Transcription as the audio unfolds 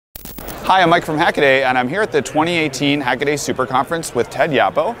Hi, I'm Mike from Hackaday, and I'm here at the 2018 Hackaday Superconference with Ted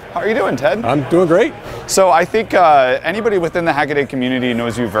Yapo. How are you doing, Ted? I'm doing great. So I think anybody within the Hackaday community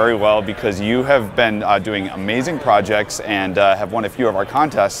knows you very well because you have been doing amazing projects and have won a few of our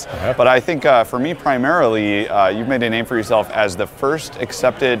contests. But I think for me primarily, you've made a name for yourself as the first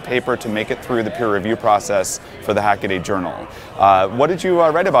accepted paper to make it through the peer review process for the Hackaday Journal. What did you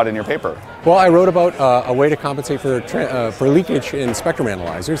write about in your paper? Well, I wrote about a way to compensate for leakage in spectrum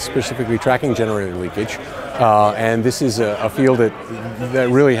analyzers, specifically tracking generator leakage. And this is a field that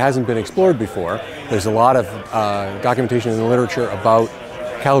really hasn't been explored before. There's a lot of documentation in the literature about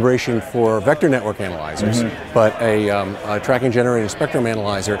calibration for vector network analyzers, but a tracking generator spectrum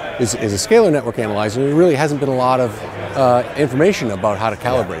analyzer is a scalar network analyzer. There really hasn't been a lot of information about how to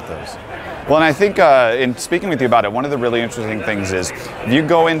calibrate those. Well, and I think in speaking with you about it, one of the really interesting things is you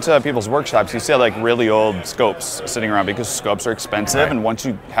go into people's workshops, you see like really old scopes sitting around because scopes are expensive, and once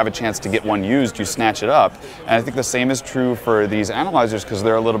you have a chance to get one used, you snatch it up. And I think the same is true for these analyzers because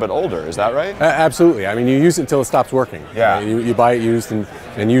they're a little bit older. Is that right? Absolutely. I mean, you use it until it stops working. Yeah. You buy it used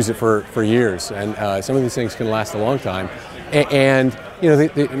and use it for years. And some of these things can last a long time. And you know,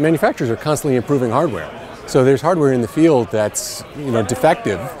 the manufacturers are constantly improving hardware. So there's hardware in the field that's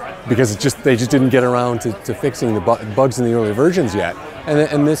defective because they just didn't get around to fixing the bugs in the early versions yet.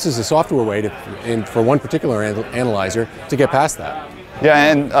 And this is a software way for one particular analyzer to get past that.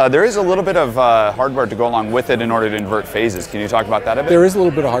 Yeah, and there is a little bit of hardware to go along with it in order to invert phases. Can you talk about that a bit? There is a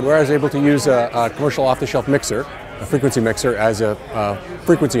little bit of hardware. I was able to use a commercial off-the-shelf mixer, a frequency mixer, as a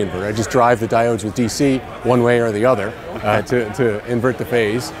frequency inverter. I just drive the diodes with DC one way or the other to invert the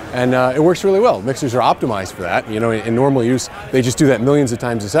phase, and it works really well. Mixers are optimized for that. You know, in normal use, they just do that millions of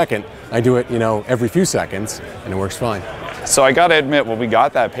times a second. I do it, every few seconds, and it works fine. So I got to admit, when we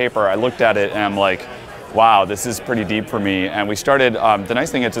got that paper, I looked at it and I'm like, wow, this is pretty deep for me. And we started, the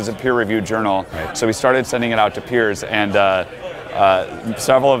nice thing is it's a peer-reviewed journal, so we started sending it out to peers, and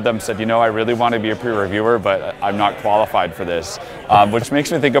several of them said, I really want to be a peer reviewer, but I'm not qualified for this, which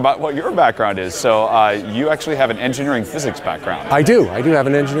makes me think about what your background is. So you actually have an engineering physics background. I do have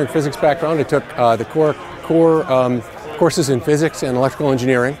an engineering physics background. I took the core courses in physics and electrical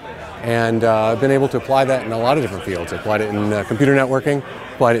engineering, and I've been able to apply that in a lot of different fields. I applied it in computer networking,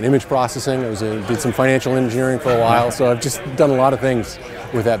 applied it in image processing. Did some financial engineering for a while, so I've just done a lot of things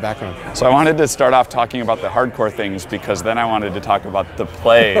with that background. So I wanted to start off talking about the hardcore things because then I wanted to talk about the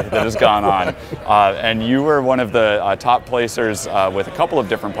play that has gone on. And you were one of the top placers with a couple of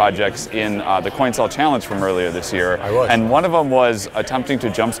different projects in the coin cell challenge from earlier this year. I was. And one of them was attempting to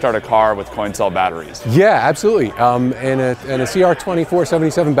jumpstart a car with coin cell batteries. Yeah, absolutely. In a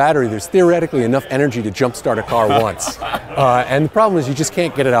CR2477 battery, there's theoretically enough energy to jumpstart a car once. And the problem is you just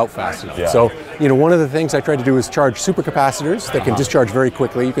can't get it out fast enough. Yeah. So, one of the things I tried to do is charge supercapacitors that can discharge very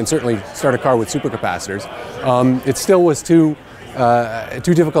quickly. You can certainly start a car with supercapacitors. It still was too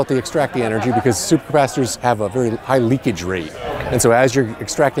difficult to extract the energy because supercapacitors have a very high leakage rate. And so as you're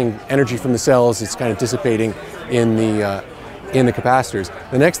extracting energy from the cells, it's kind of dissipating in the capacitors.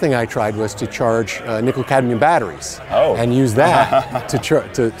 The next thing I tried was to charge nickel-cadmium batteries and use that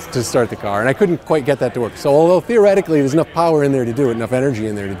to start the car. And I couldn't quite get that to work. So although theoretically there's enough power in there to do it, enough energy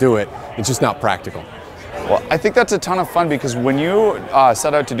in there to do it, it's just not practical. Well, I think that's a ton of fun because when you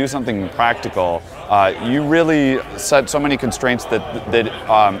set out to do something practical, you really set so many constraints that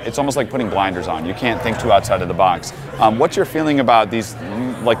it's almost like putting blinders on. You can't think too outside of the box. What's your feeling about these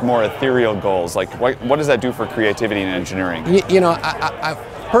more ethereal goals? Like what does that do for creativity and engineering?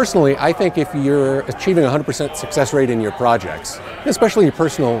 Personally, I think if you're achieving 100% success rate in your projects, especially your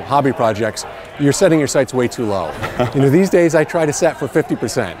personal hobby projects, you're setting your sights way too low. These days I try to set for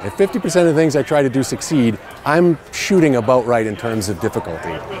 50%. If 50% of the things I try to do succeed, I'm shooting about right in terms of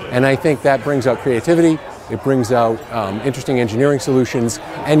difficulty. And I think that brings out creativity, it brings out interesting engineering solutions,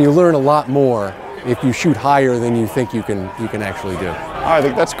 and you learn a lot more if you shoot higher than you think you can actually do. I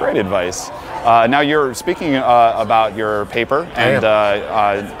think that's great advice. Now you're speaking about your paper, and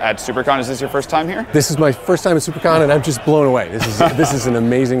at Supercon, is this your first time here? This is my first time at Supercon, and I'm just blown away. This is an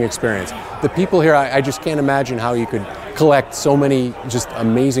amazing experience. The people here, I just can't imagine how you could collect so many just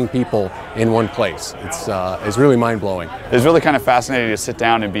amazing people in one place. It's really mind-blowing. It's really kind of fascinating to sit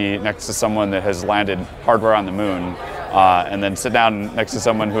down and be next to someone that has landed hardware on the moon. And then sit down next to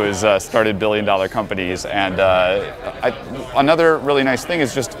someone who has started billion-dollar companies. And another really nice thing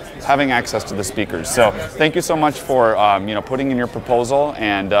is just having access to the speakers. So thank you so much for putting in your proposal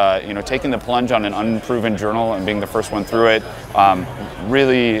and taking the plunge on an unproven journal and being the first one through it.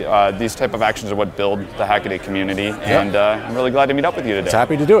 Really, these type of actions are what build the Hackaday community. And I'm really glad to meet up with you today.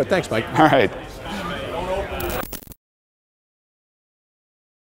 Happy to do it. Thanks, Mike. All right.